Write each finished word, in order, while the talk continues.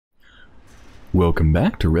Welcome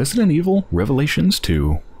back to Resident Evil Revelations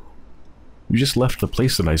 2. We just left the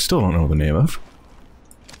place that I still don't know the name of.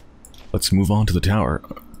 Let's move on to the tower.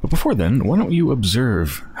 But before then, why don't you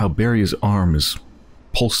observe how Barry's arm is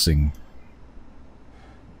pulsing?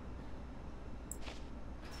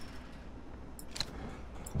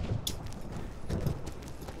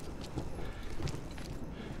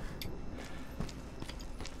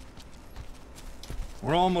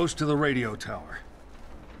 We're almost to the radio tower.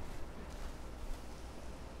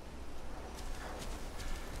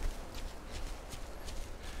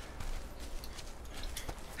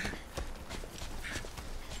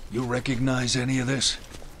 You recognize any of this?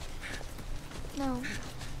 No.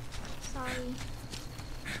 Sorry.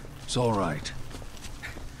 It's all right.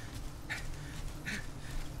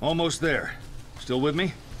 Almost there. Still with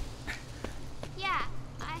me? Yeah,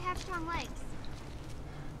 I have strong legs.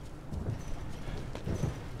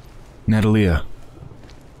 Natalia,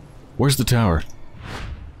 where's the tower?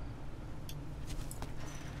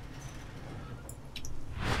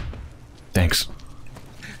 Thanks.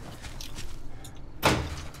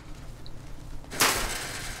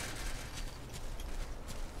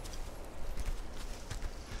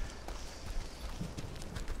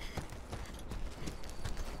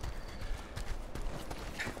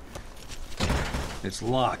 It's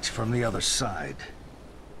locked from the other side.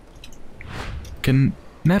 Can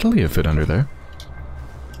Natalia fit under there?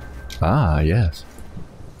 Ah, yes.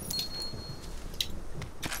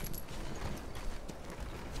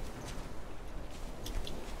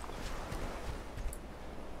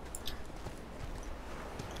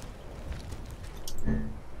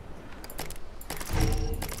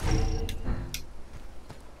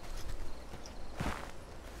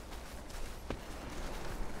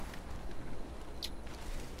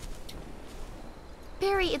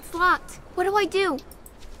 Barry, it's locked. What do I do?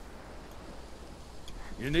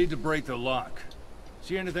 You need to break the lock.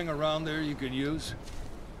 See anything around there you can use?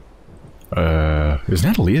 Is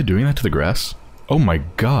Natalia doing that to the grass? Oh my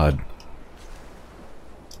god.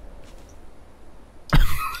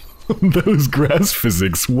 Those grass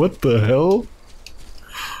physics, what the hell?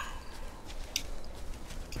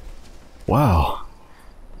 Wow.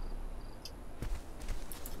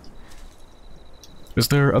 Is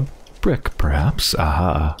there a brick, perhaps?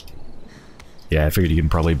 Aha. Yeah, I figured you can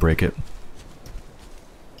probably break it.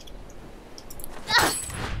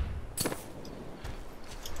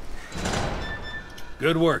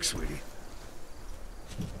 Good work, sweetie.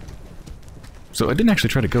 So I didn't actually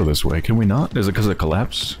try to go this way. Can we not? Is it because it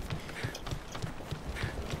collapsed?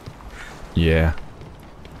 Yeah.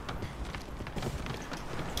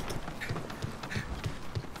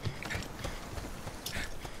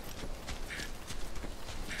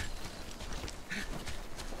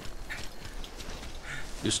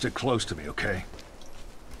 You stick close to me, okay?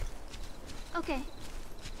 Okay.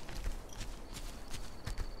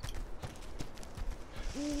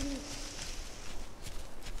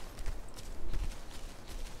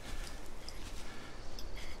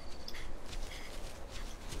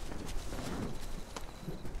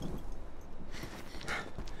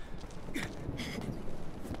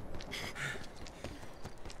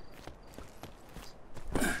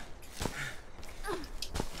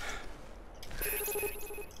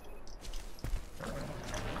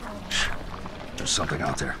 There's something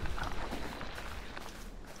out there.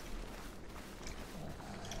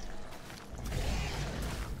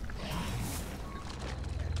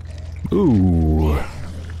 Ooh.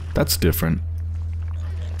 That's different.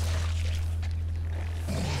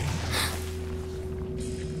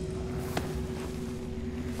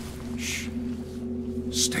 Shh.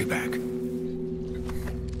 Stay back.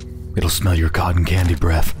 It'll smell your cotton candy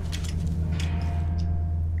breath.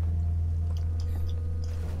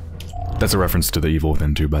 That's a reference to the Evil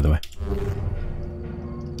Within 2, by the way.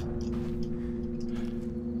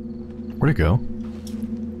 Where'd it go?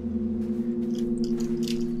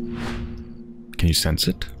 Can you sense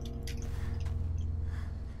it?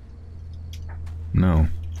 No.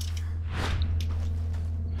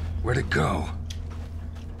 Where'd it go?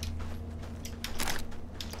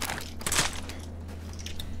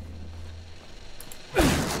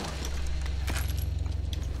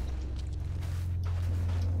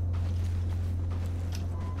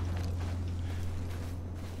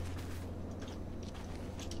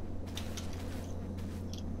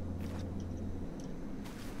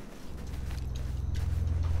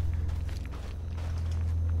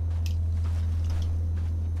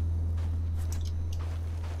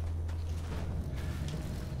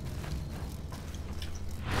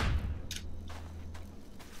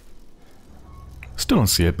 Still don't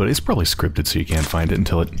see it, but it's probably scripted so you can't find it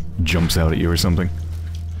until it jumps out at you or something.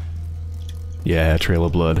 Yeah, trail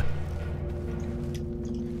of blood.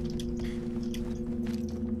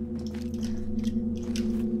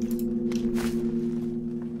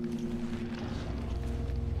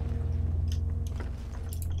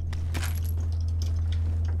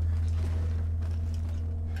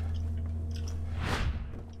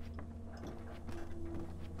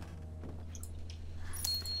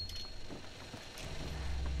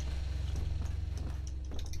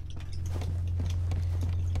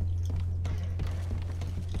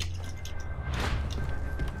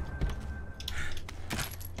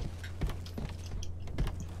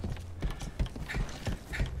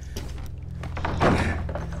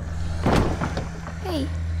 Hey.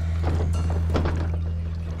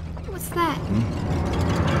 What's that?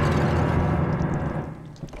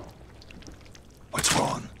 What's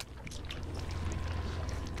wrong?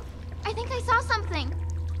 I think I saw something.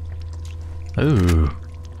 Ooh.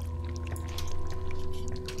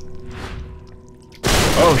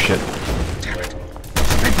 Oh shit. Damn it.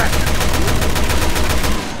 Stay back.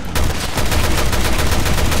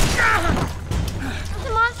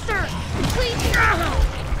 The monster! Please!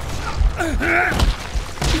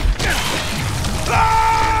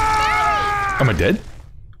 Am I dead?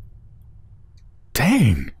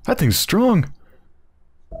 Dang, that thing's strong.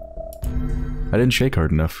 I didn't shake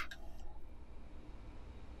hard enough.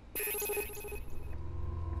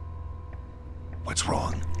 What's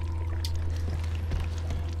wrong?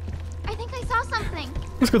 I think I saw something.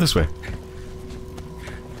 Let's go this way.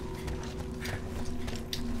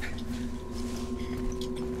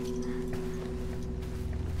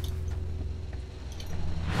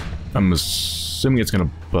 I'm assuming it's gonna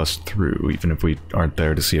bust through, even if we aren't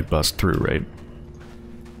there to see it bust through, right?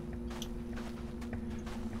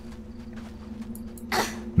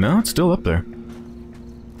 No, it's still up there.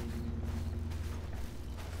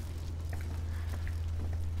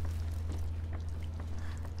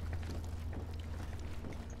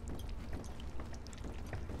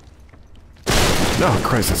 Oh,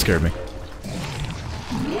 Christ, that scared me.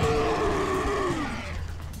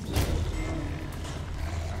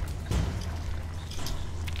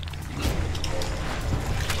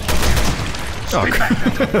 Oh,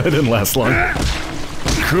 that didn't last long.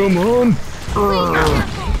 Come on!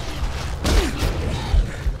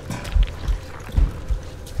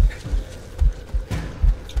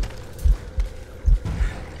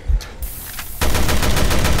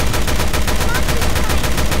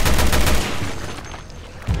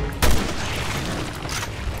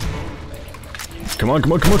 Come on,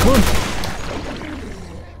 come on, come on, come on!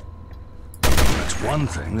 That's one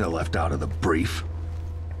thing they left out of the brief.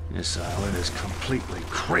 This island is completely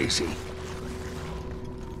crazy.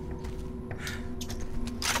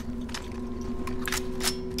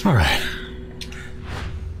 All right.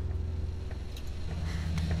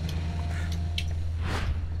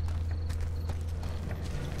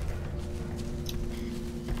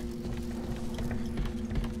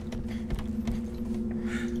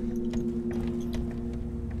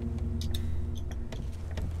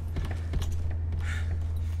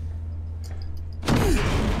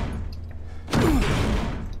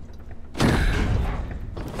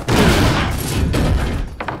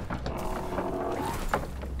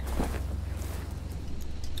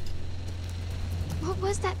 What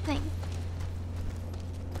was that thing?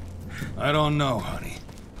 I don't know, honey.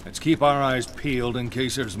 Let's keep our eyes peeled in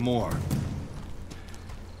case there's more.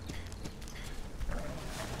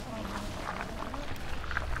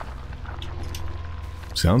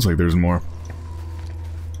 Sounds like there's more.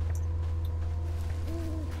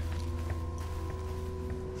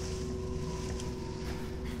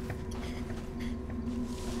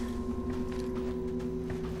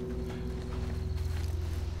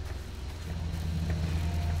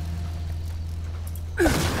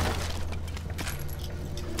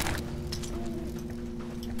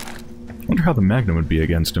 Wonder how the Magnum would be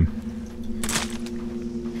against him.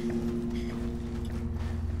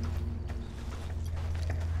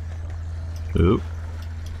 Ooh.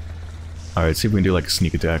 Alright, see if we can do like a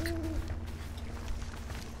sneak attack.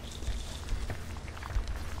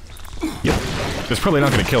 Yep. That's probably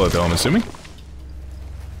not going to kill it though, I'm assuming.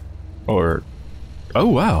 Or... Oh,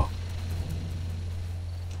 wow.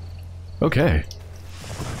 Okay.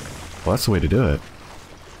 Well, that's the way to do it.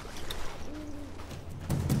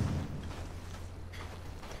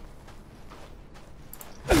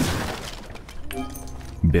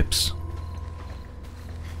 Bips.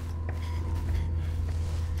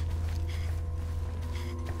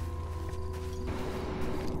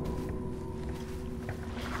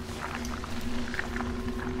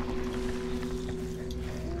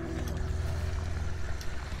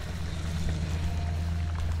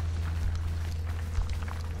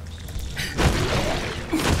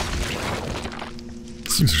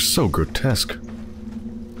 things are so grotesque.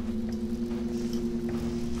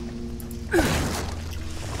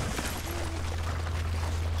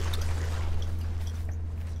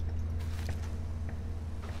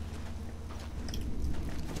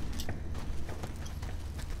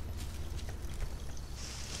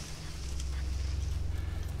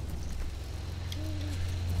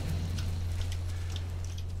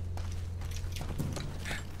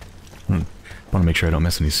 Want to make sure I don't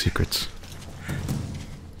miss any secrets.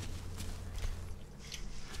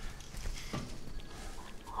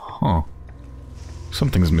 Huh.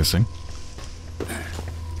 Something's missing.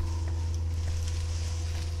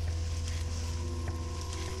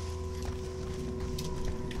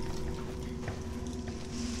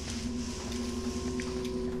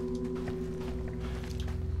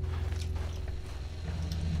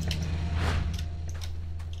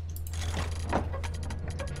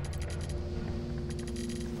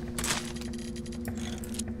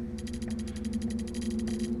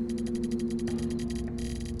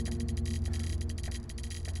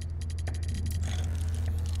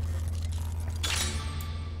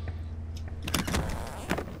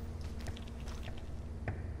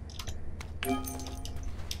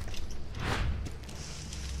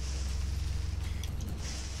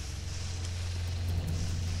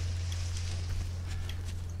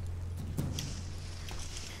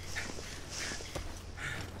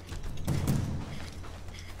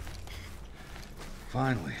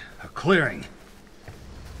 Finally, a clearing.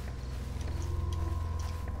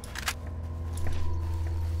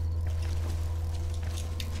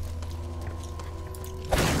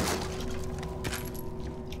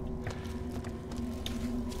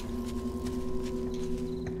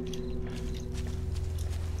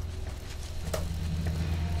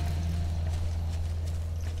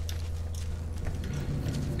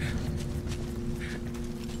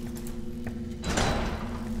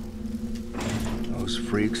 Those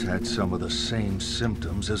freaks had some of the same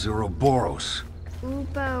symptoms as Ouroboros.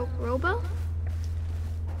 Robo?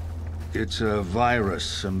 It's a virus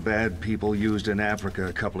some bad people used in Africa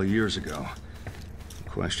a couple of years ago. The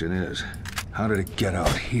question is, how did it get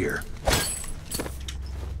out here?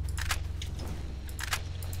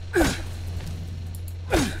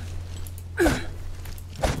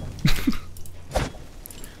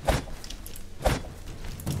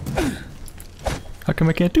 How come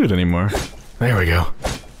I can't do it anymore? There we go.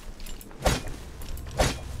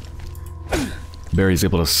 Barry's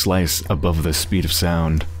able to slice above the speed of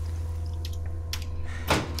sound.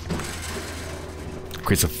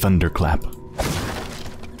 Creates a thunderclap.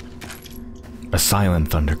 A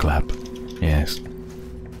silent thunderclap. Yes.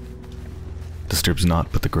 Disturbs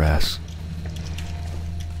not but the grass.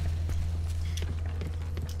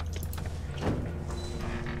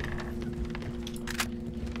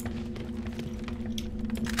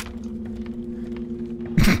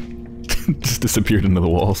 Just disappeared into the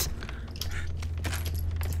walls.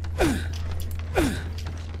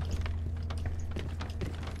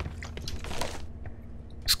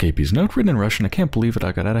 Escapees. Note written in Russian. I can't believe it.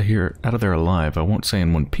 I got out of there alive. I won't say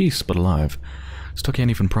in one piece, but alive. Still can't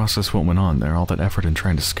even process what went on there. All that effort in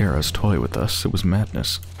trying to scare us, toy with us. It was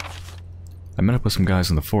madness. I met up with some guys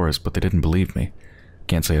in the forest, but they didn't believe me.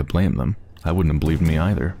 Can't say I blame them. I wouldn't have believed me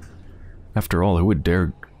either. After all, who would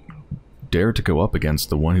dare to go up against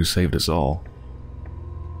the one who saved us all?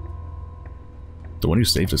 The one who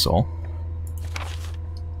saved us all?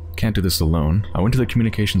 Can't do this alone. I went to the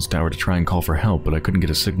communications tower to try and call for help, but I couldn't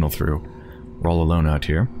get a signal through. We're all alone out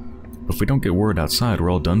here. But if we don't get word outside,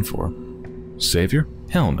 we're all done for. Savior?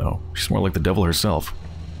 Hell no. She's more like the devil herself.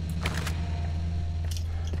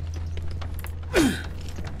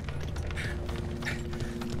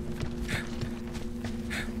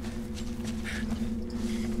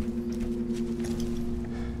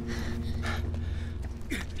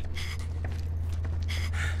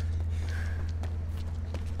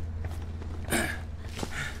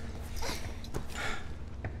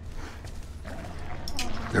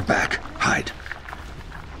 They're back. Hide.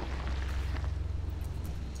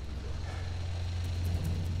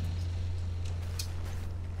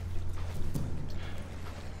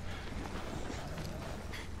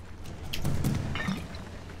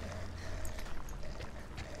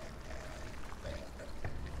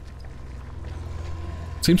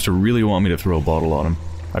 Seems to really want me to throw a bottle on him.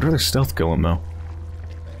 I'd rather stealth kill him, though.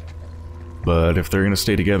 But if they're gonna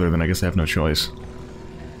stay together, then I guess I have no choice.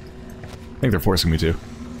 I think they're forcing me to.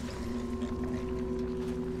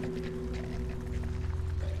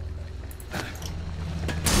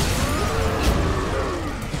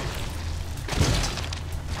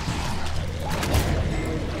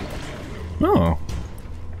 Oh.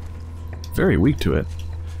 Very weak to it.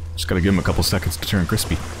 Just gotta give him a couple seconds to turn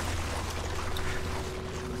crispy.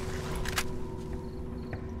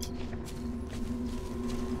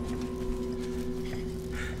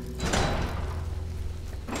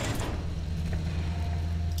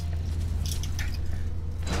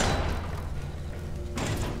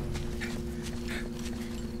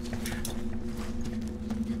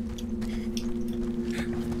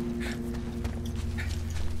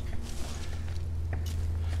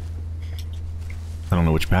 I don't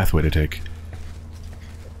know which pathway to take.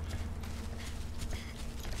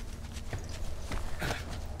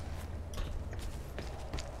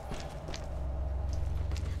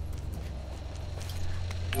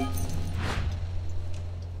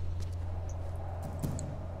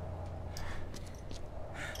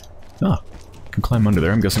 Ah, can climb under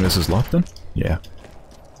there. I'm guessing this is locked then? Yeah.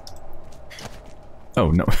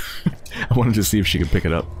 Oh, no. I wanted to see if she could pick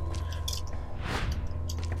it up.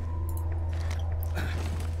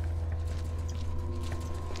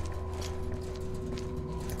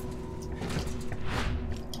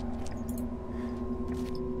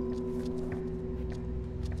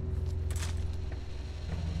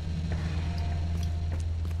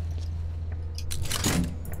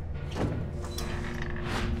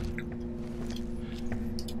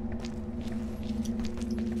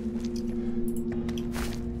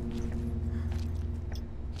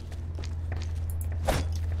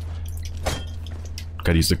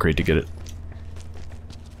 Gotta use the crate to get it.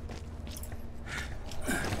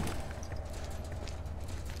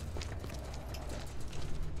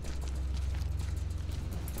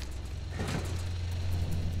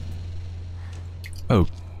 Oh,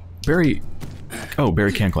 Barry... Oh,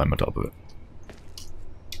 Barry can climb on top of it.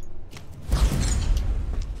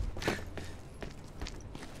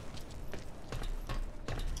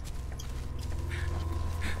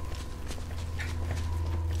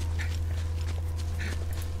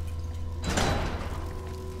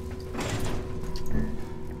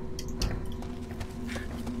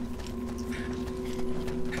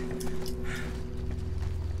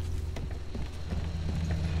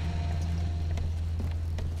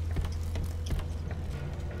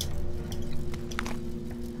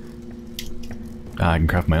 I can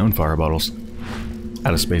craft my own fire bottles.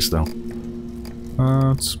 Out of space, though.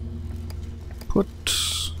 Let's put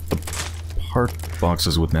the part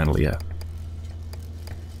boxes with Natalie, yeah.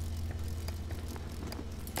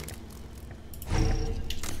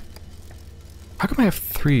 How come I have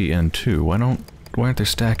 3 and 2? Why aren't they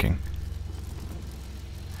stacking?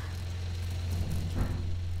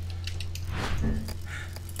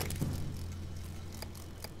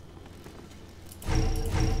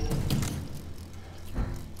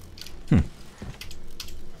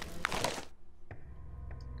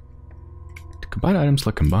 Combine items,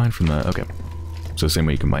 select combine from the... Okay. So the same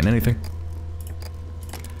way you combine anything.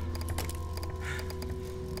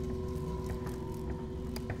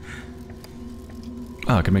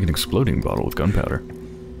 Ah, I can make an exploding bottle with gunpowder.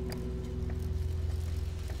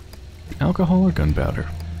 Alcohol or gunpowder?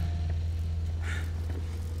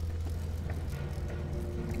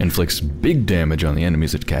 Inflicts big damage on the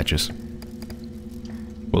enemies it catches.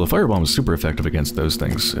 Well, the firebomb is super effective against those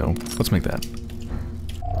things, so let's make that.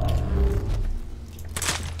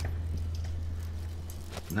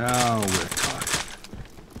 Now we're talking.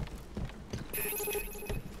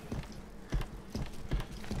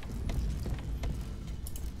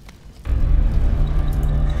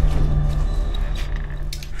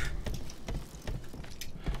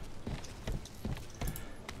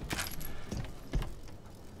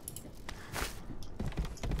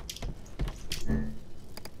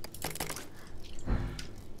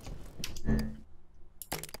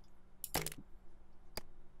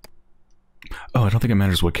 Oh, I don't think it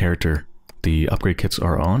matters what character the upgrade kits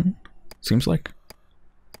are on, seems like.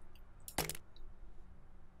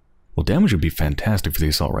 Well, damage would be fantastic for the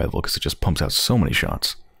assault rifle because it just pumps out so many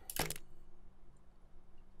shots.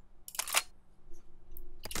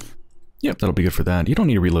 Yep, that'll be good for that. You don't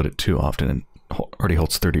need to reload it too often. It already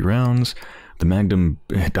holds 30 rounds. The Magnum,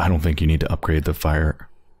 I don't think you need to upgrade the fire...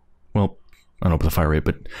 Well, I don't know about the fire rate,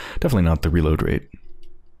 but definitely not the reload rate.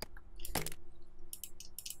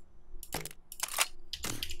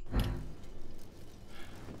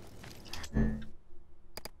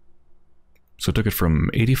 So it took it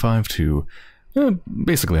from 85 to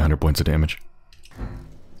basically 100 points of damage.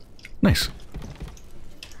 Nice.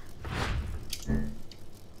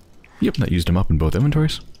 Yep, that used him up in both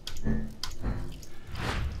inventories.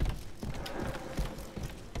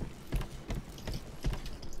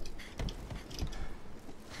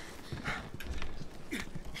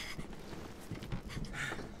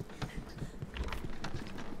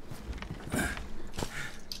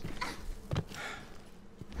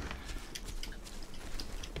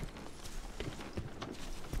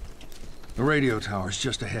 The radio tower's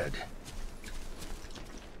just ahead.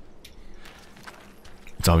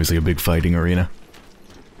 It's obviously a big fighting arena.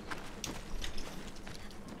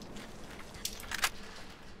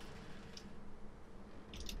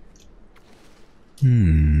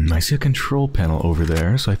 I see a control panel over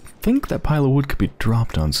there, so I think that pile of wood could be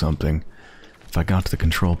dropped on something if I got to the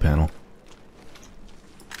control panel.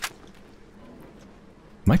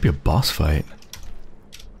 Might be a boss fight.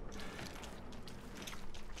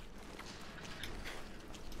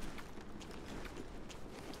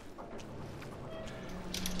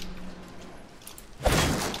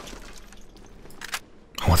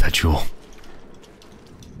 I want that jewel.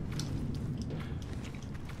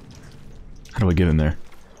 How do I get in there?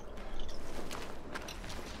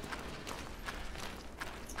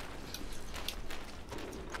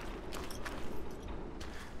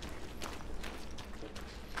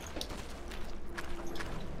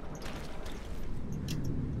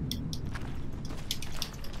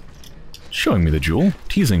 Showing me the jewel,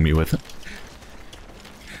 teasing me with it.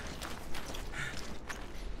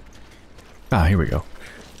 Ah, here we go.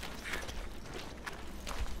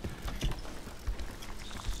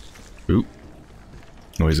 Ooh.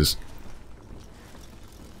 Noises.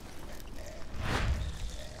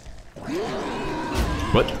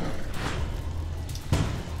 What?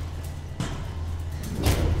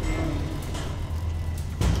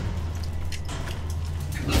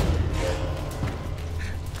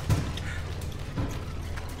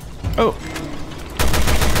 Oh.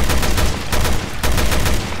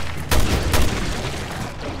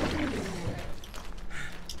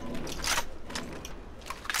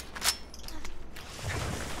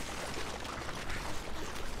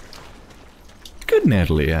 Good,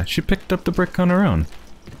 Natalie. Yeah, she picked up the brick on her own.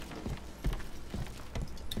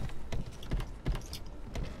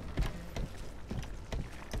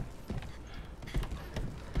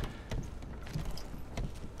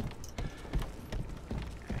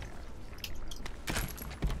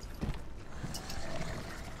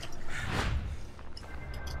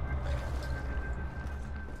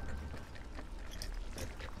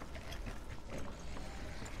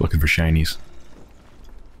 Looking for shinies.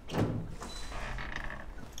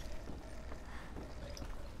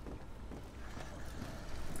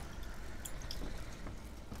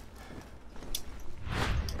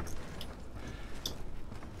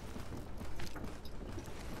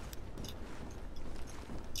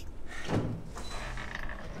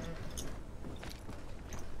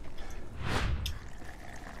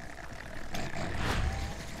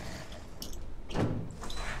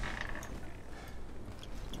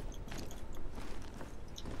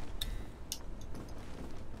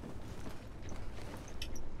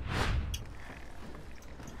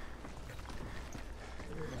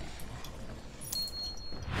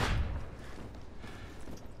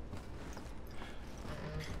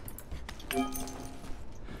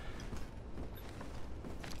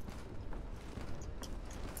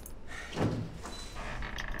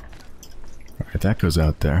 Alright, that goes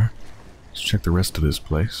out there. Let's check the rest of this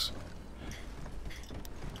place.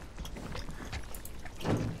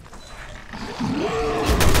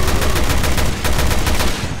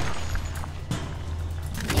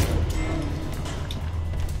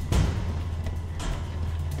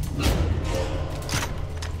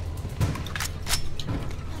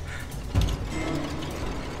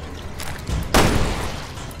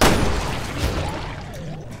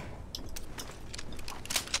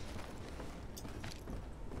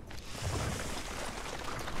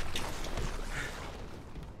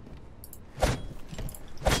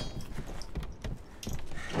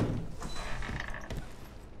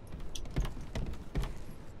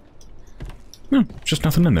 No, just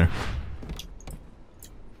nothing in there.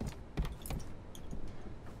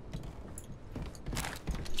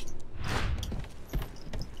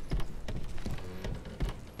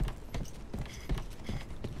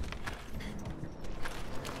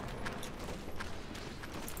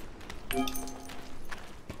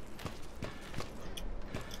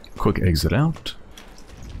 Quick exit out.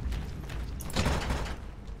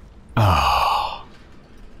 Ah.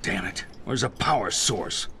 Damn it. Where's a power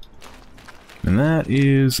source? And that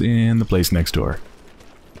is in the place next door.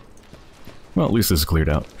 Well, at least this is cleared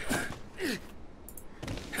out.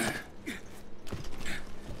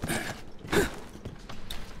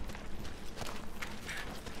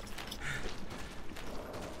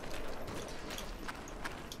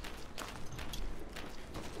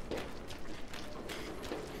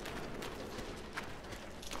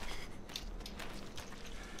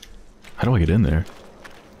 How do I get in there?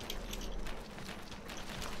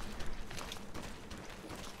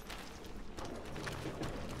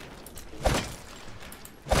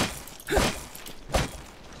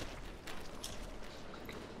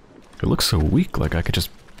 It looks so weak, like I could just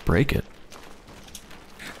break it.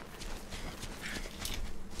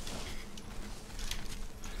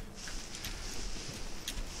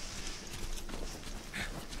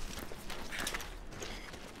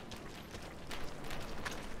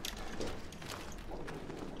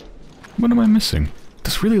 What am I missing?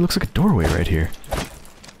 This really looks like a doorway right here.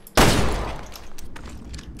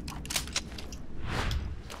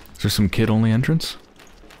 Is there some kid-only entrance?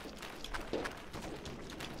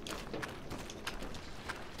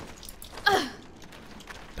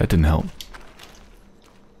 That didn't help.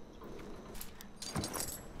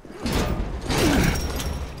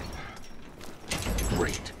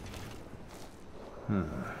 Great.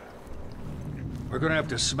 We're gonna have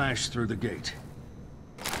to smash through the gate.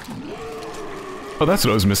 Oh, that's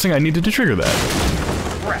what I was missing. I needed to trigger that.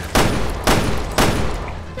 Crap.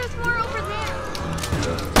 There's more over there.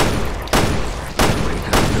 Break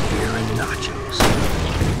up the beer and nachos.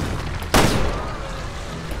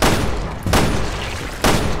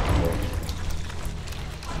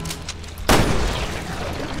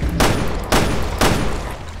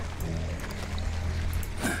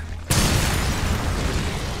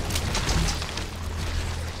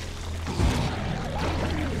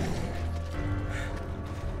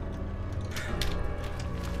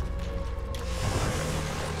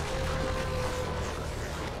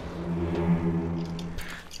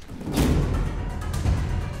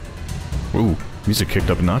 Ooh, music kicked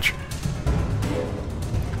up a notch.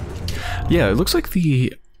 Yeah, it looks like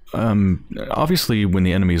the... obviously, when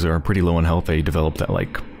the enemies are pretty low on health, they develop that,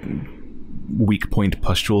 like, weak point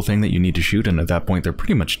pustule thing that you need to shoot, and at that point, they're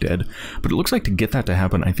pretty much dead. But it looks like to get that to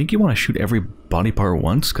happen, I think you want to shoot every body part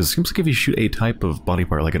once, because it seems like if you shoot a type of body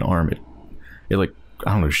part, like an arm, it like,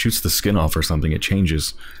 I don't know, shoots the skin off or something, it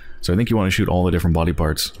changes. So I think you want to shoot all the different body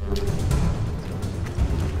parts.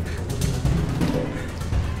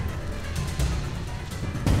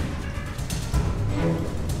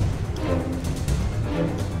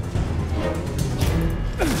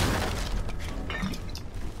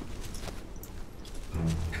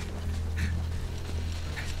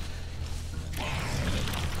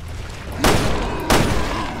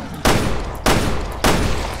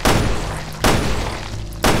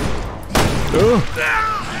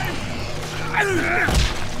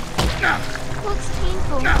 Looks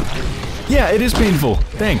painful. Yeah, it is painful.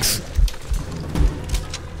 Thanks.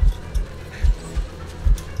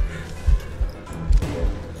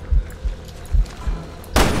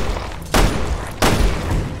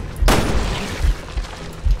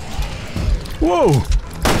 Whoa!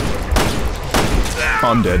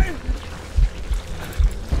 I'm dead.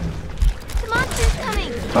 The monster's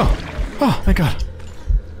coming. Oh, thank God.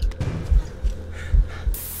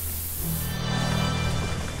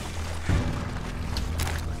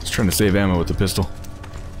 Trying to save ammo with the pistol.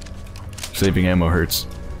 Saving ammo hurts.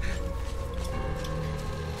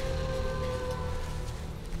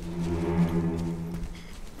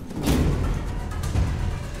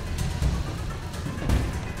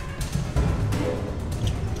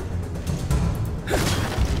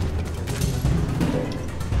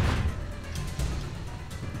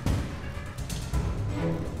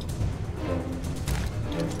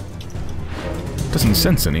 Doesn't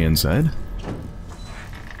sense any inside.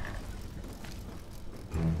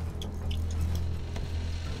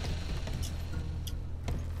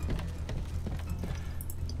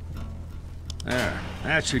 There,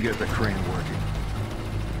 that should get the crane working.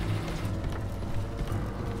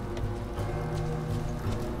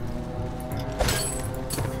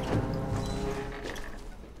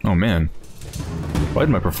 Oh man. Why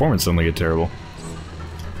did my performance suddenly get terrible?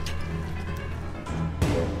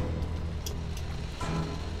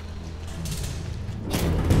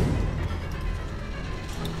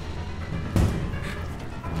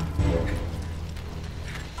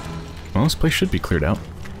 Well, this place should be cleared out.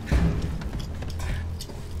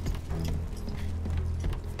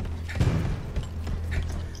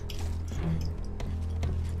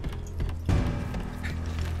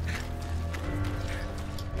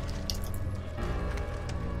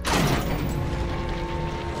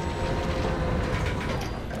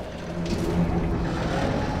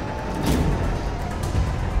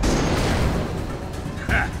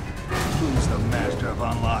 Who's the master of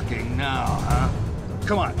unlocking now, huh?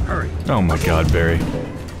 Come on, hurry. Oh my God, Barry.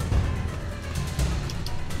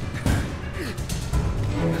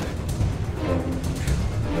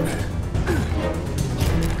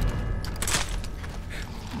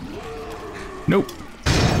 Nope.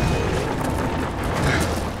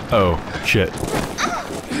 Oh, shit.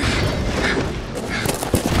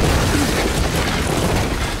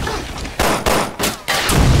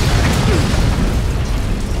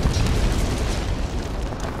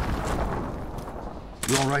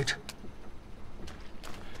 right?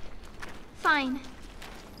 Fine.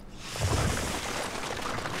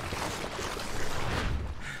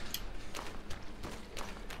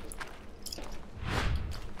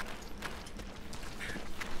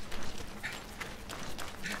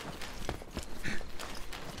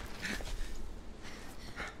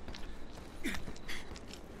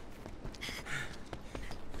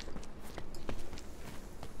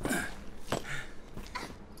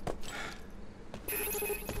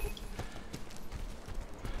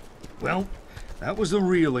 Well, that was a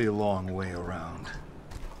really long way around.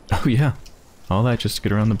 Oh yeah, all that just to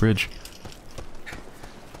get around the bridge.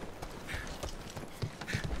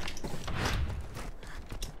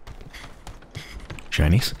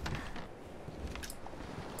 Shinies?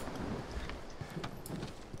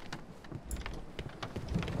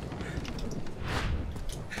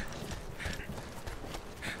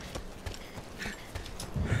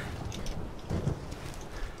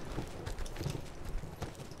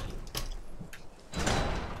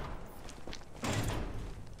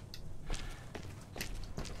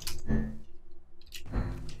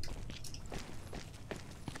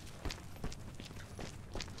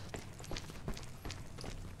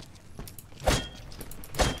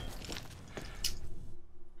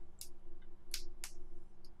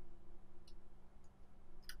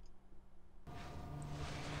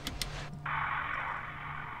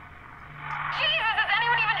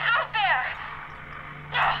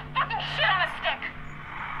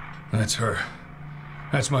 That's her.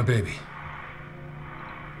 That's my baby.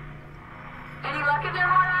 Any luck in there,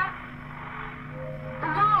 Mara?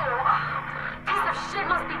 No! Piece of shit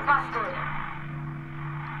must be busted.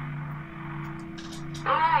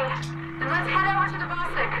 Alright, then let's head over to the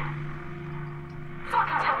Wossek.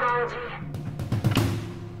 Fucking technology.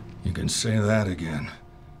 You can say that again.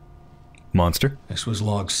 Monster? This was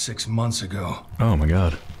logged 6 months ago. Oh my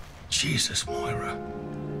god. Jesus, Moira.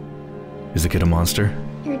 Is the kid a monster?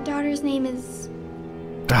 Your daughter's name is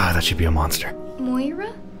Ah, that should be a monster.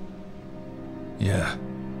 Moira? Yeah.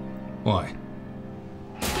 Why?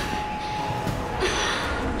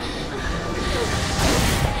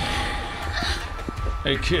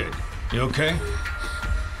 Hey, kid. You okay?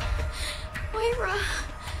 Moira.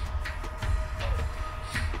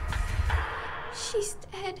 She's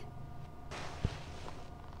dead.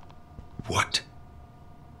 What?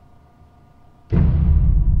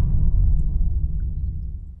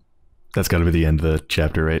 That's gotta be the end of the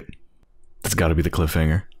chapter, right? That's gotta be the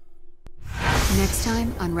cliffhanger. Next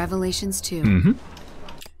time on Revelations 2. Mm-hmm.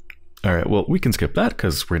 Alright, well, we can skip that,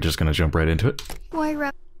 because we're just gonna jump right into it.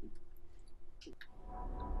 Moira.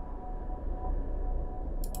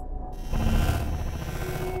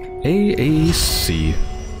 AAC.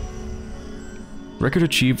 Record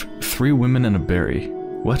achieved 3 women and a berry.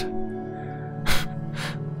 What?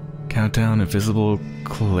 Countdown, invisible,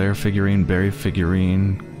 Claire figurine, berry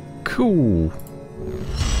figurine. Cool.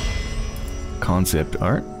 Concept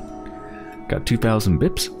art. Got 2,000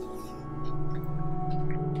 bips.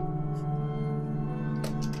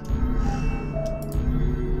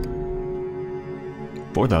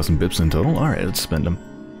 $4,000 bips in total. Alright, let's spend them.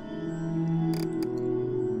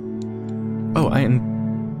 Oh, I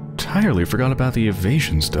entirely forgot about the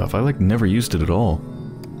evasion stuff. I, like, never used it at all.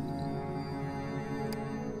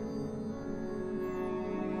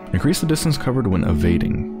 Increase the distance covered when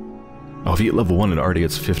evading. Oh, if you get level 1, it already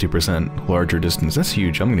gets 50% larger distance. That's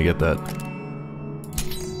huge. I'm gonna get that.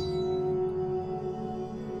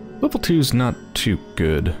 Level 2's not too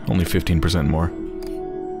good. Only 15% more.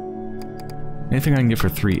 Anything I can get for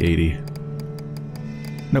 380?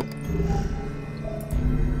 Nope.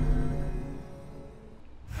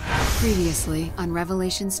 Previously on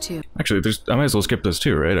Revelations 2. Actually, I might as well skip this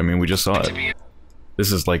too, right? I mean, we just saw it.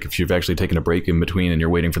 This is like if you've actually taken a break in between and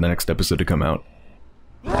you're waiting for the next episode to come out.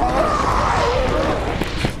 Mother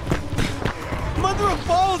of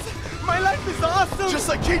balls! My life is awesome! Just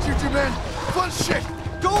like KG2, man! Fun shit!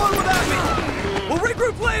 Go on without me! We'll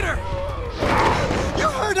regroup later! You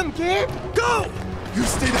heard him, kid! Go! You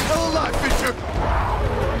stay the hell alive, Fisher!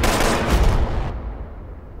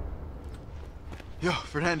 Yo,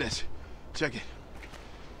 Fernandez. Check it.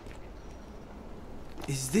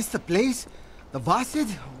 Is this the place? The Wossek?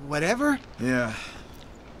 Whatever? Yeah.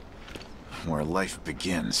 Where life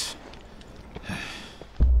begins.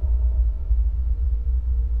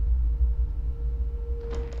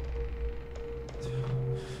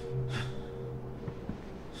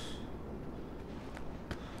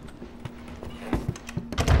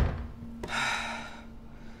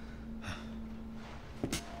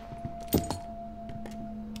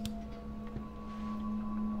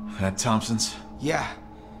 That Thompson's? Yeah.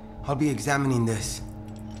 I'll be examining this.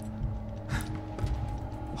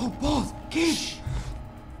 balls! Gabe!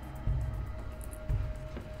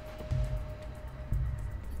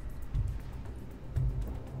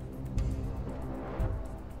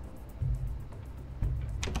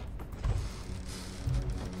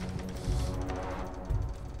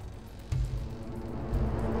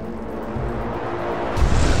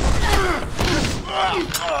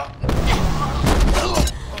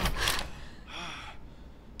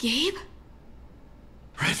 Gabe?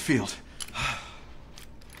 Redfield.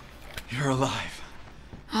 You're alive.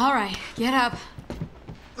 All right, get up.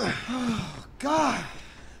 God!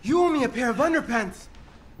 You owe me a pair of underpants!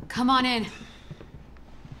 Come on in.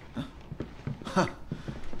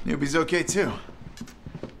 Newbie's okay too.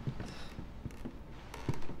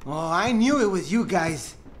 Oh, I knew it was you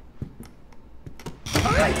guys.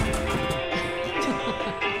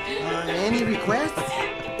 Any requests?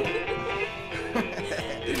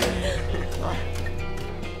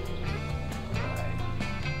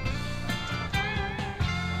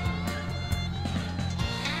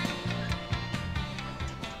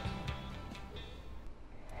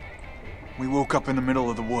 We woke up in the middle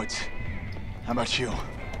of the woods. How about you?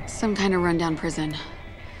 Some kind of rundown prison.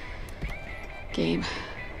 Gabe.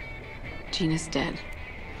 Gina's dead.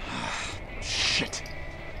 Shit.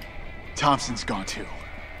 Thompson's gone too.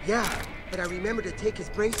 Yeah, but I remember to take his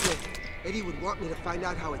bracelet. Eddie would want me to find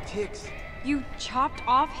out how it ticks. You chopped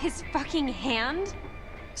off his fucking hand?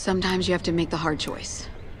 Sometimes you have to make the hard choice.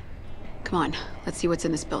 Come on, let's see what's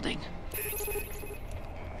in this building.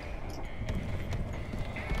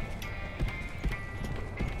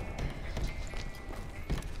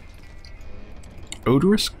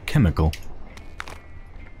 Odorous chemical.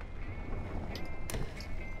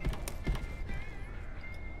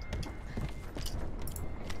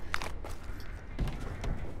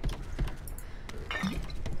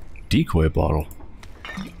 Decoy bottle.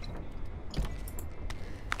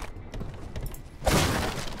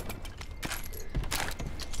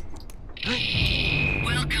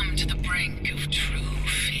 Welcome to the brink of true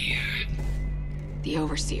fear. The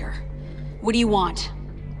Overseer. What do you want?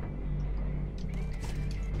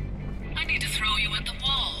 I need to throw you at the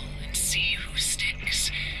wall and see who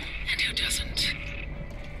sticks and who doesn't.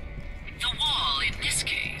 The wall, in this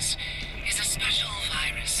case, is a special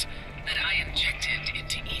virus that I injected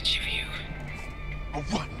into each of you. A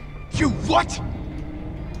what? You what?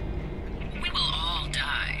 We will all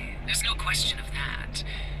die. There's no question of that.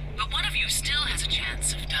 But one of you still has a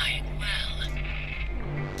chance of dying well.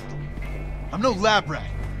 I'm no lab rat.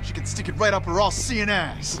 She can stick it right up her all-seeing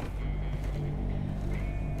ass.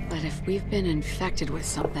 But if we've been infected with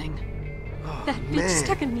something... That bitch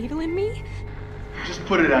stuck a needle in me? Just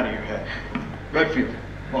put it out of your head. Redfield,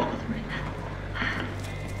 walk with me.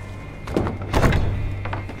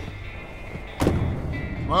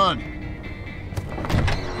 Come on.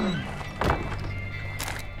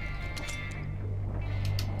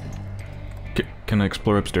 Can I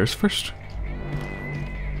explore upstairs first?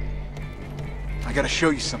 I gotta show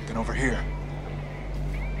you something over here.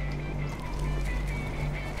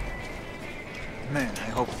 Man, I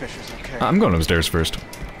hope Fisher's okay. I'm going upstairs first.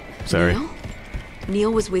 Sorry. Neil?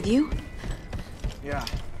 Neil was with you? Yeah.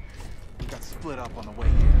 We got split up on the way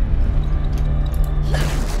here.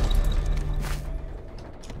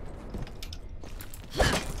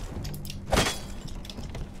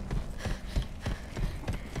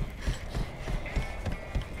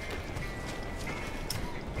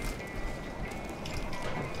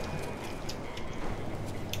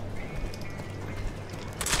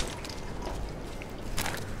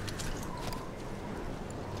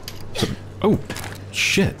 Oh,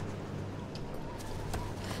 shit.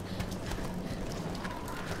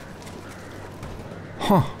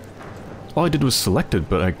 Huh. All I did was select it,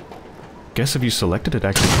 but I guess if you selected it,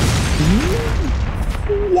 actually...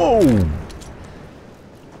 Whoa!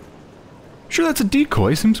 Sure, that's a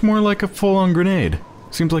decoy. Seems more like a full-on grenade.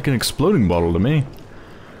 Seems like an exploding bottle to me.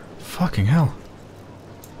 Fucking hell.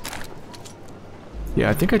 Yeah,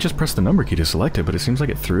 I think I just pressed the number key to select it, but it seems like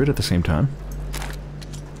it threw it at the same time.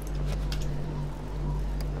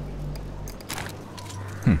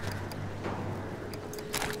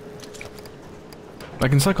 I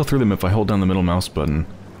can cycle through them if I hold down the middle mouse button.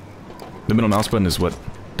 The middle mouse button is what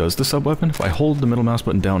does the sub-weapon. If I hold the middle mouse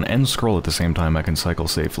button down and scroll at the same time, I can cycle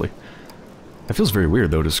safely. It feels very weird,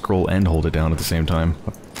 though, to scroll and hold it down at the same time.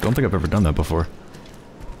 I don't think I've ever done that before.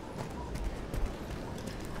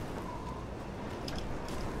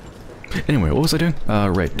 Anyway, what was I doing?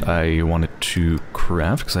 Right, I wanted to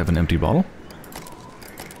craft, because I have an empty bottle.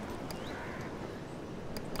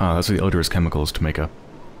 That's the odorous chemicals to make a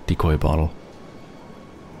decoy bottle.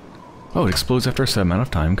 Oh, it explodes after a set amount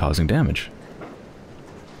of time, causing damage.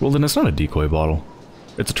 Well, then it's not a decoy bottle.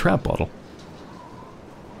 It's a trap bottle.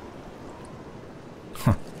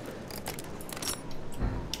 Huh.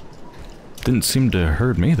 Didn't seem to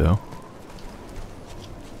hurt me, though.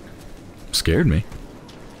 Scared me.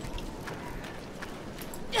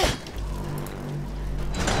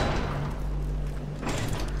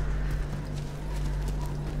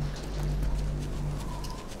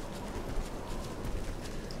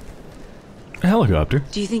 A helicopter.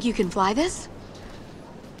 Do you think you can fly this?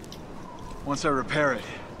 Once I repair it,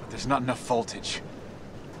 but there's not enough voltage.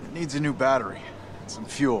 It needs a new battery and some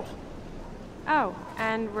fuel. Oh,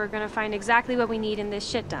 and we're gonna find exactly what we need in this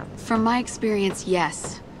shit dump. From my experience,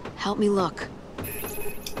 yes. Help me look.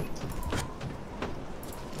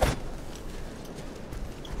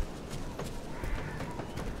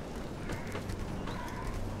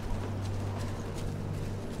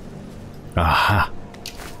 Aha.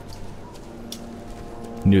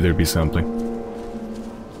 Knew there'd be something.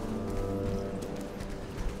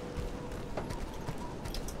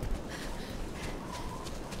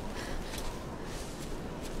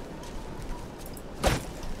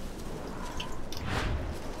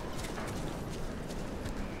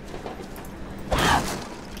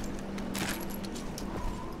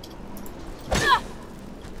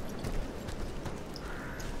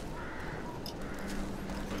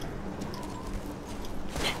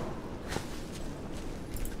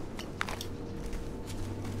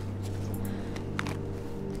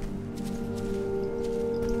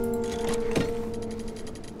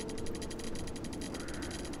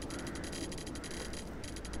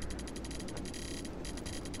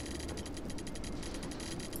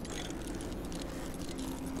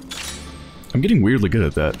 I'm getting weirdly good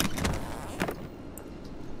at that.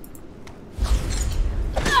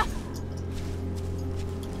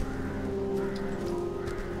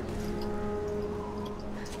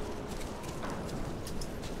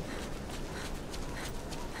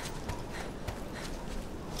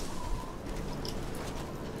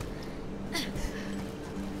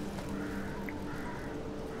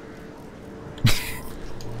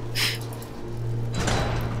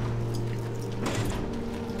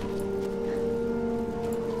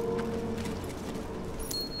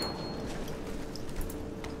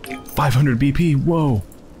 $500 BP, whoa!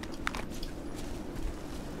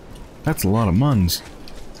 That's a lot of muns.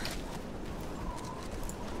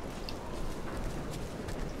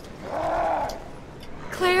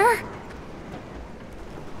 Claire?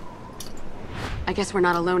 I guess we're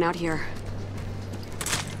not alone out here.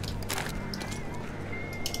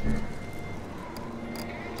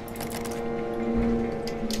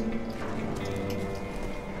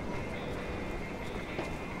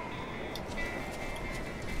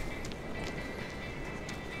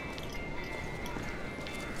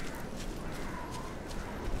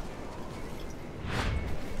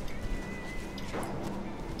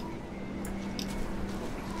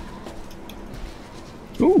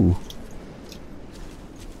 Ooh.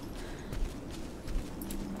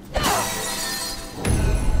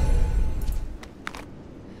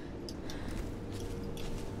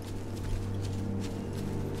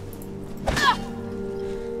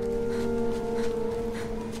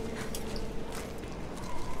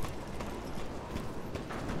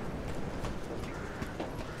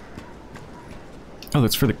 Oh,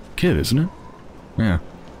 that's for the kid, isn't it? Yeah.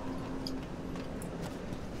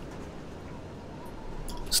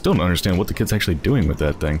 Still don't understand what the kid's actually doing with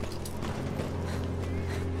that thing.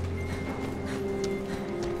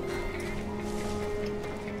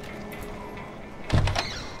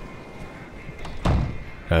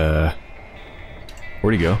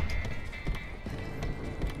 Where'd he go?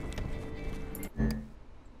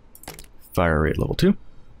 Fire rate level 2.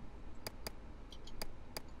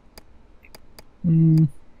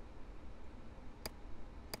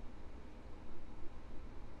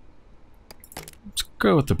 Let's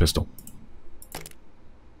go with the pistol.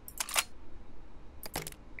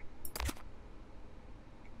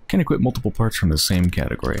 Can equip multiple parts from the same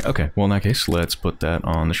category. Okay, well in that case, let's put that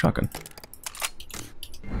on the shotgun.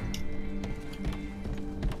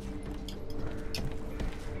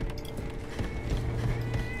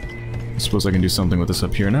 I suppose I can do something with this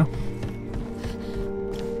up here now?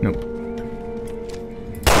 Nope.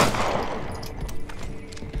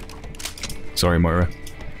 Sorry, Moira.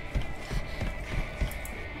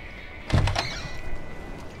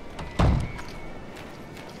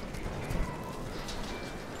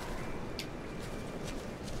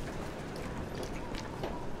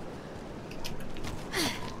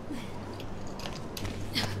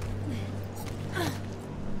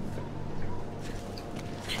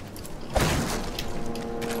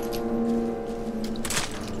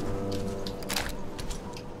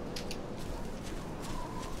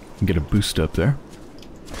 get a boost up there.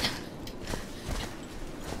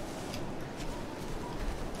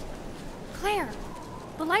 Claire,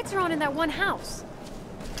 the lights are on in that one house.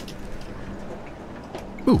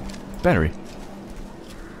 Ooh, battery.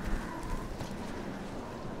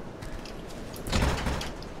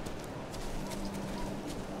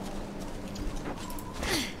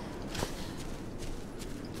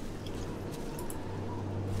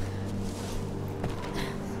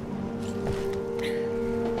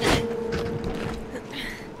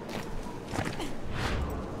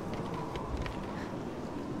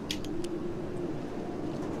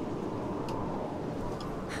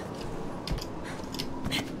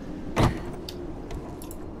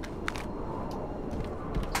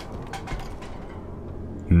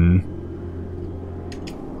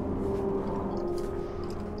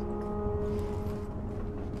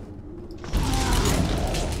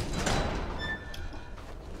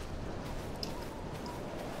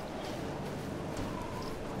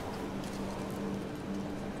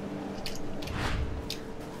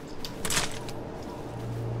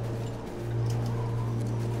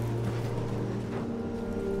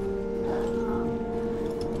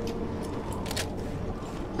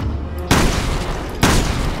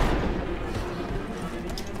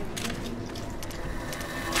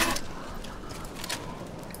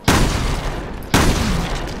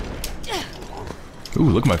 Ooh,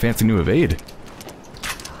 look at my fancy new evade.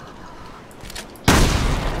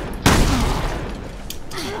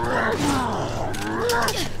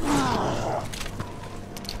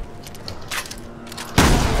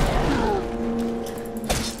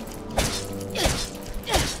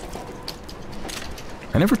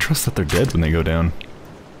 I never trust that they're dead when they go down.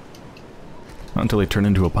 Not until they turn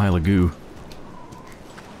into a pile of goo.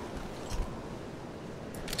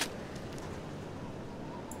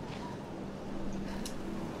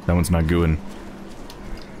 That one's not gooing.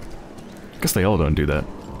 I guess they all don't do that.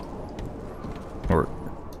 Or,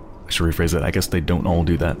 I should rephrase that, I guess they don't all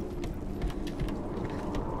do that.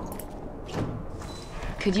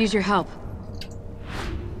 Could use your help.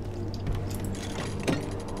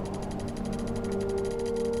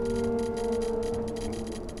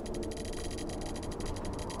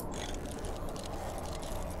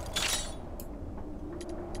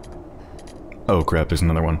 Oh crap, there's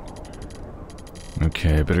another one.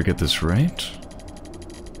 Okay, I better get this right.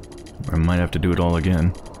 I might have to do it all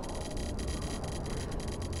again.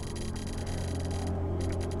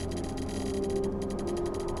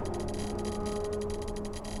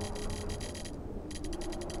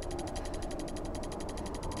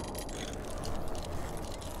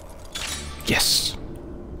 Yes!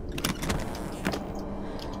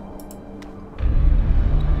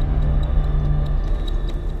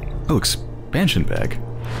 Oh, expansion bag.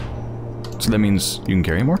 So that means you can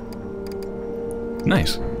carry more?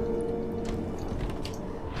 Nice.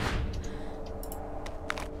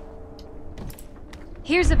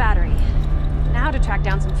 Here's a battery. Now to track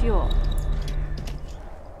down some fuel.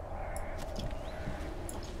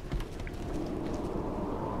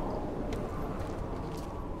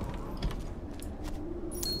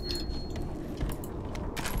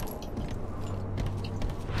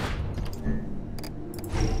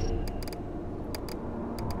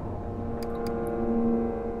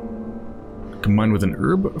 Combined with an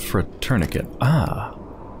herb for a tourniquet. Ah.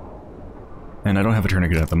 And I don't have a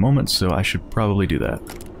tourniquet at the moment, so I should probably do that.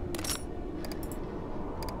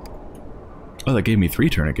 Oh, that gave me 3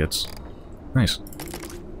 tourniquets. Nice.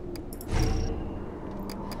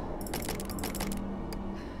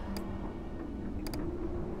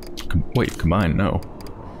 Wait, combine? No.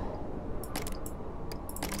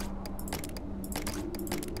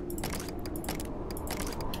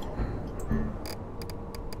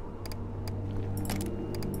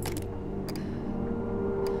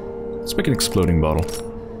 Let's make an exploding bottle.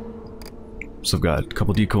 So I've got a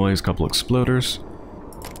couple decoys, a couple exploders.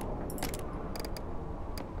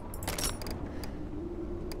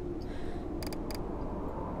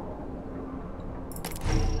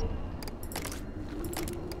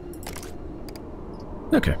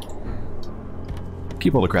 Okay.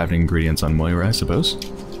 Keep all the crafting ingredients on Moira, I suppose.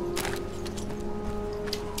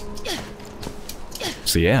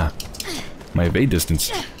 So yeah, my evade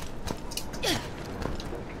distance.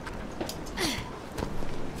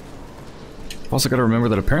 Also gotta remember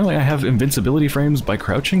that apparently I have invincibility frames by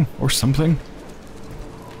crouching, or something.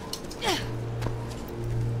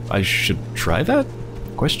 I should try that?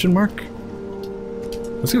 Question mark?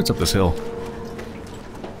 Let's see what's up this hill.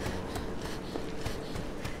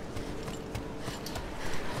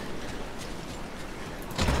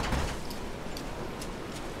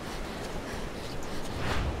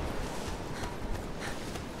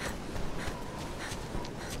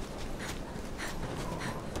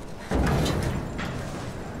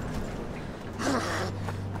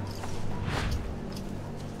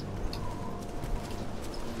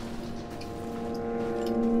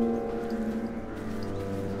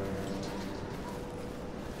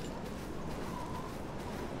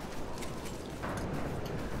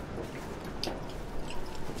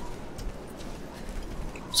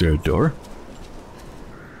 there a door?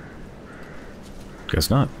 Guess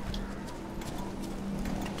not.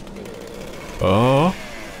 Oh.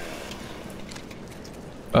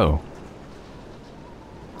 Oh.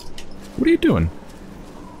 What are you doing?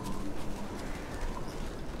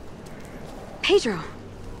 Pedro!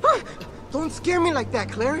 Don't scare me like that,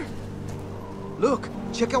 Claire. Look,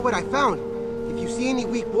 check out what I found. If you see any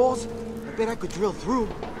weak walls, I bet I could drill through.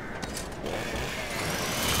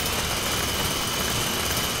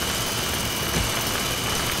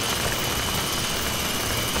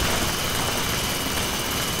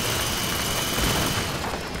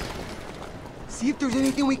 See if there's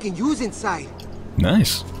anything we can use inside.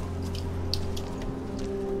 Nice.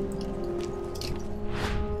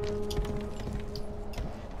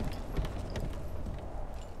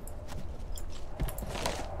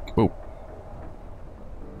 Whoa.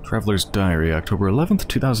 Traveler's Diary, October 11th,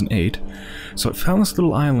 2008. So I found this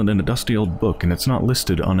little island in a dusty old book, and it's not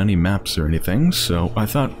listed on any maps or anything, so I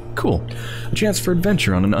thought, cool. A chance for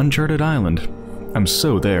adventure on an uncharted island. I'm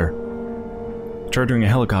so there. Chartering a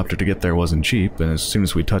helicopter to get there wasn't cheap, and as soon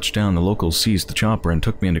as we touched down, the locals seized the chopper and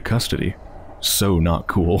took me into custody. So not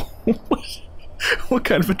cool. What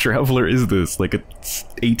kind of a traveler is this? Like a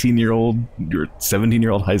 18-year-old or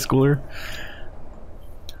 17-year-old high schooler?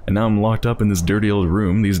 And now I'm locked up in this dirty old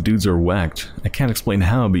room. These dudes are whacked. I can't explain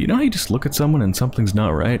how, but you know how you just look at someone and something's not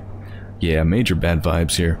right? Yeah, major bad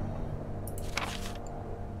vibes here.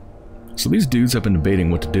 So these dudes have been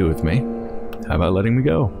debating what to do with me. How about letting me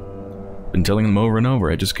go? Been telling them over and over,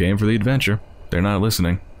 I just came for the adventure. They're not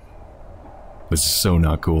listening. This is so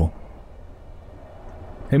not cool.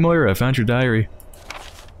 Hey Moira, I found your diary.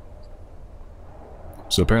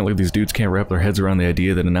 So apparently these dudes can't wrap their heads around the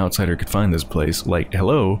idea that an outsider could find this place. Like,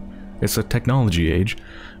 hello? It's a technology age.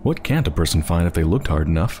 What can't a person find if they looked hard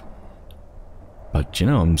enough? But, you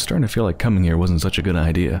know, I'm starting to feel like coming here wasn't such a good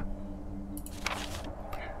idea.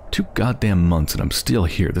 2 goddamn months and I'm still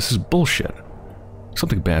here. This is bullshit.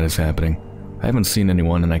 Something bad is happening. I haven't seen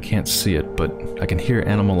anyone and I can't see it, but I can hear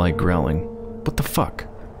animal-like growling. What the fuck?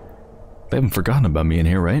 They haven't forgotten about me in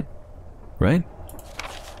here, right? Right?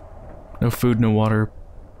 No food, no water.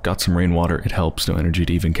 Got some rainwater, it helps. No energy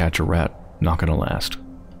to even catch a rat. Not gonna last.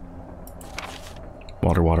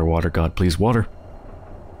 Water, water, water. God, please, water.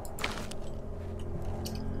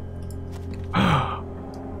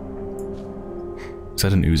 Is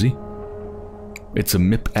that an Uzi? It's a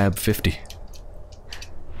MIP-AB 50.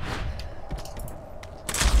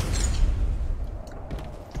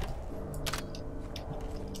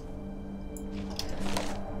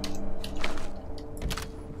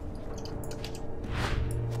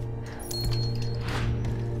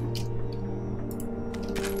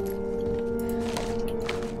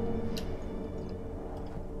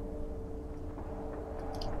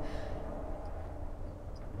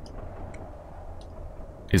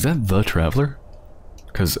 Is that the Traveler?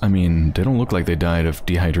 Because, I mean, they don't look like they died of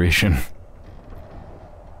dehydration.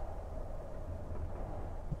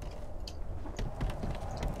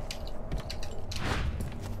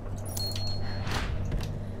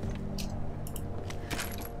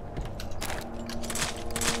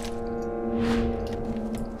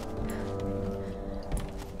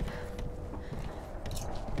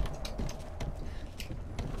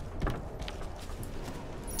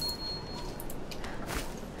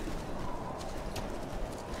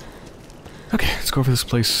 Okay, let's go over this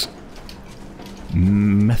place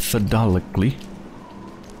methodically.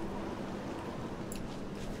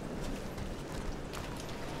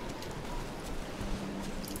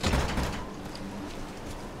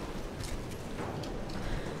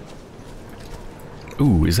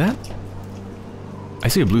 Ooh, is that? I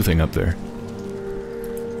see a blue thing up there.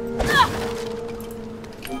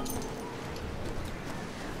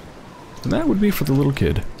 And that would be for the little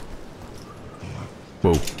kid.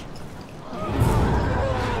 Whoa.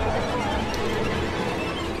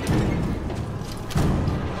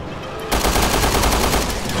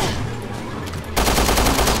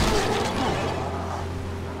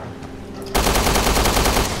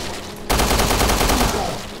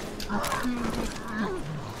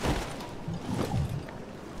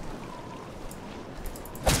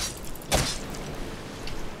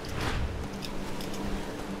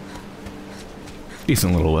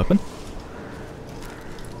 Decent little weapon.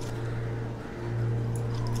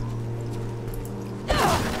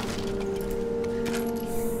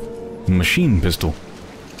 Machine pistol.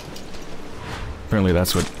 Apparently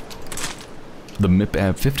that's what the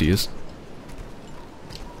MIP-AB 50 is.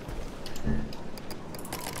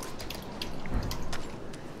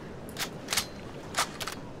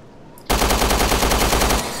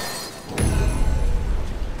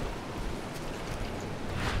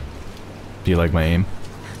 Do you like my aim?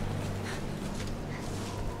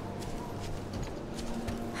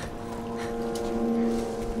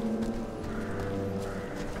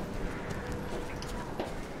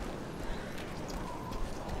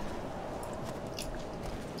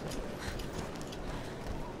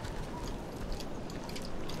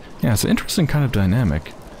 Yeah, it's an interesting kind of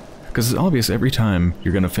dynamic. Because it's obvious every time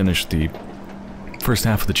you're going to finish the first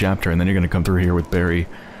half of the chapter, and then you're going to come through here with Barry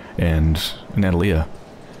and Natalia.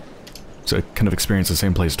 So I kind of experience the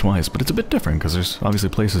same place twice, but it's a bit different, because there's obviously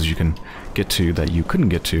places you can get to that you couldn't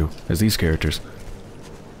get to as these characters.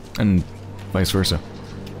 And vice versa.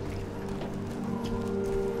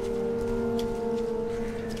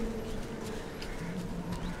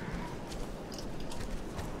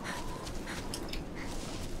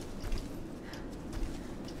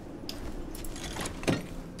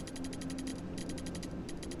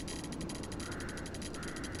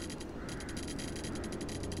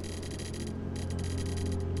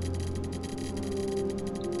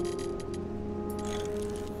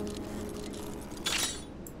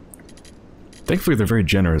 Thankfully, they're very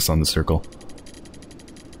generous on the circle.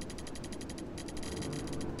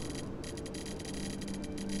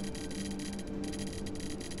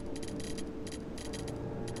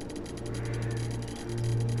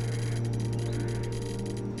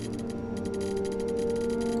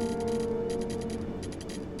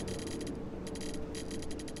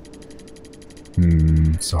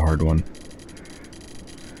 It's a hard one.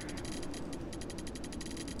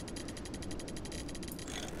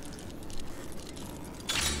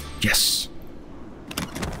 Yes.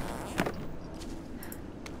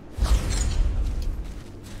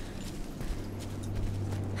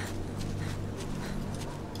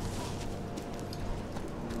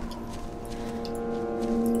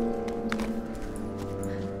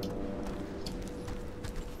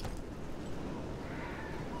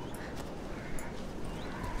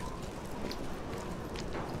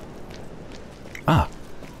 Ah.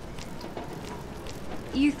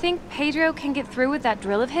 You think Pedro can get through with that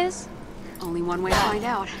drill of his? Only one way to find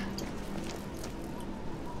out.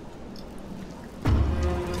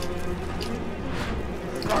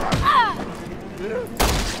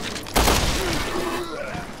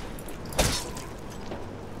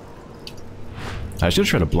 I should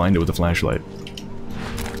try to blind it with a flashlight.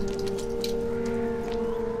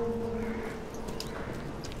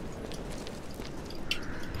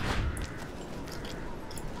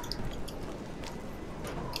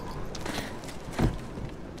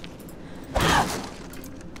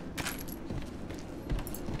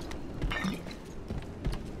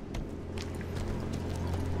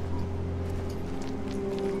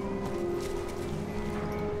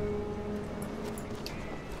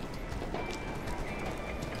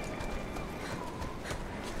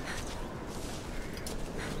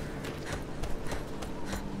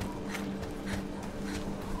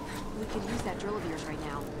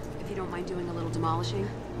 Demolishing?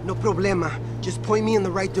 No problema. Just point me in the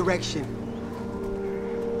right direction.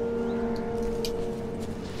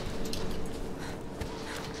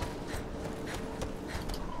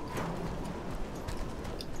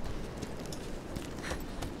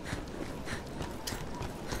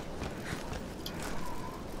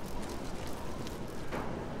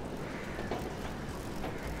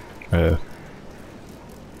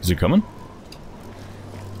 Is he coming?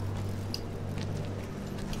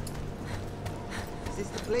 Is this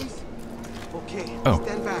the place? Okay, oh.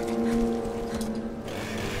 Stand back.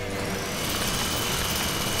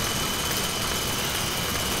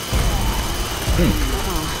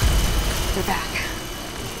 Uh-oh. They're back.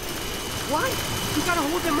 What? You gotta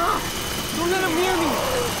hold them off. Don't let them near me.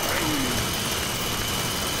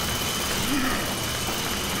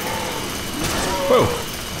 Whoa.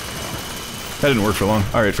 That didn't work for long.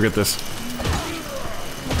 Alright, forget this.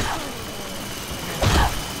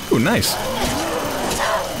 Ooh, nice.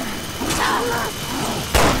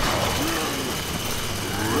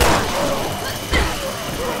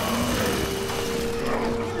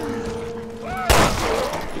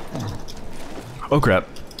 Oh crap.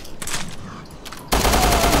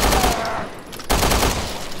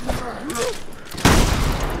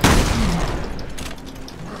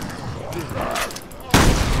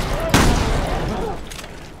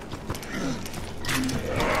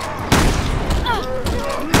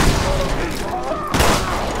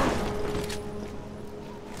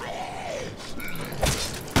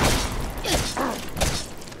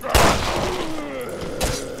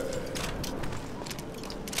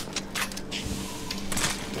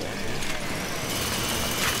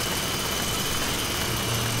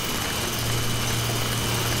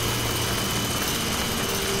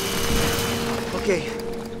 Okay,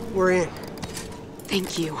 we're in.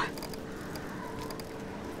 Thank you.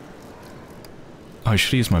 Oh, I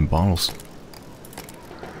should use my bottles.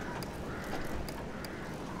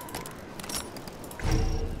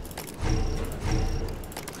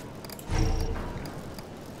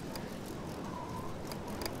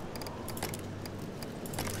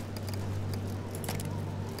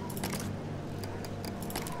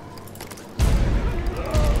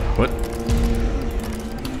 What?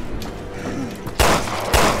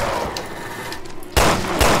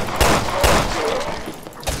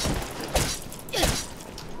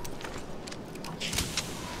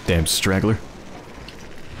 Damn straggler.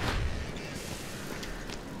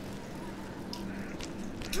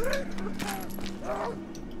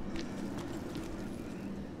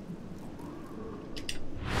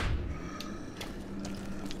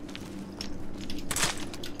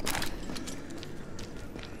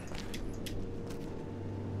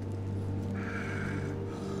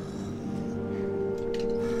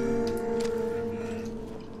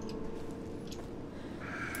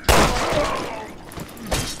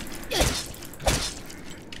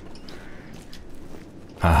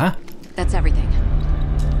 Uh-huh. That's everything.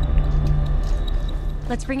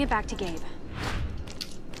 Let's bring it back to Gabe.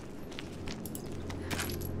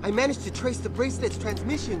 I managed to trace the bracelet's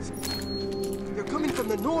transmissions. They're coming from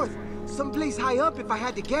the north, someplace high up if I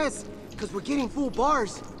had to guess, because we're getting full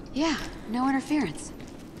bars. Yeah, no interference.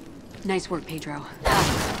 Nice work, Pedro.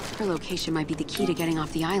 Her location might be the key to getting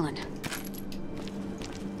off the island.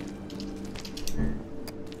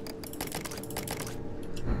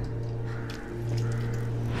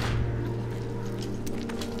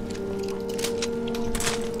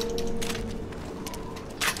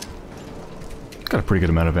 Got a pretty good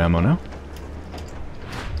amount of ammo now.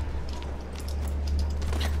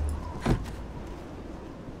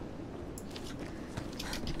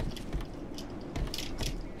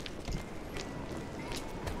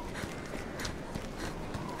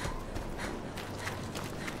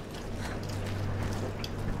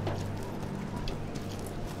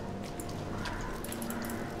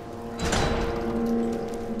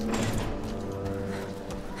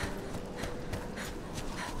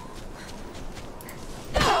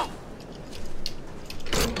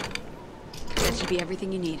 Be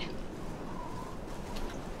everything you need.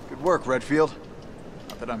 Good work, Redfield.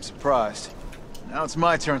 Not that I'm surprised. Now it's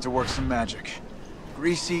my turn to work some magic.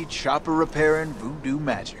 Greasy, chopper repairing, voodoo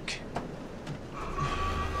magic.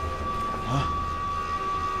 Huh?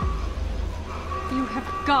 You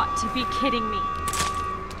have got to be kidding me.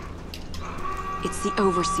 It's the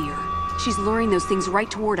Overseer. She's luring those things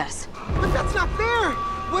right toward us. But that's not fair!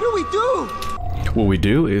 What do we do? What we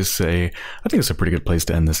do is say, I think it's a pretty good place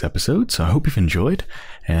to end this episode, so I hope you've enjoyed,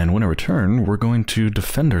 and when I return, we're going to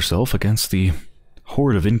defend ourselves against the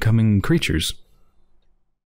horde of incoming creatures.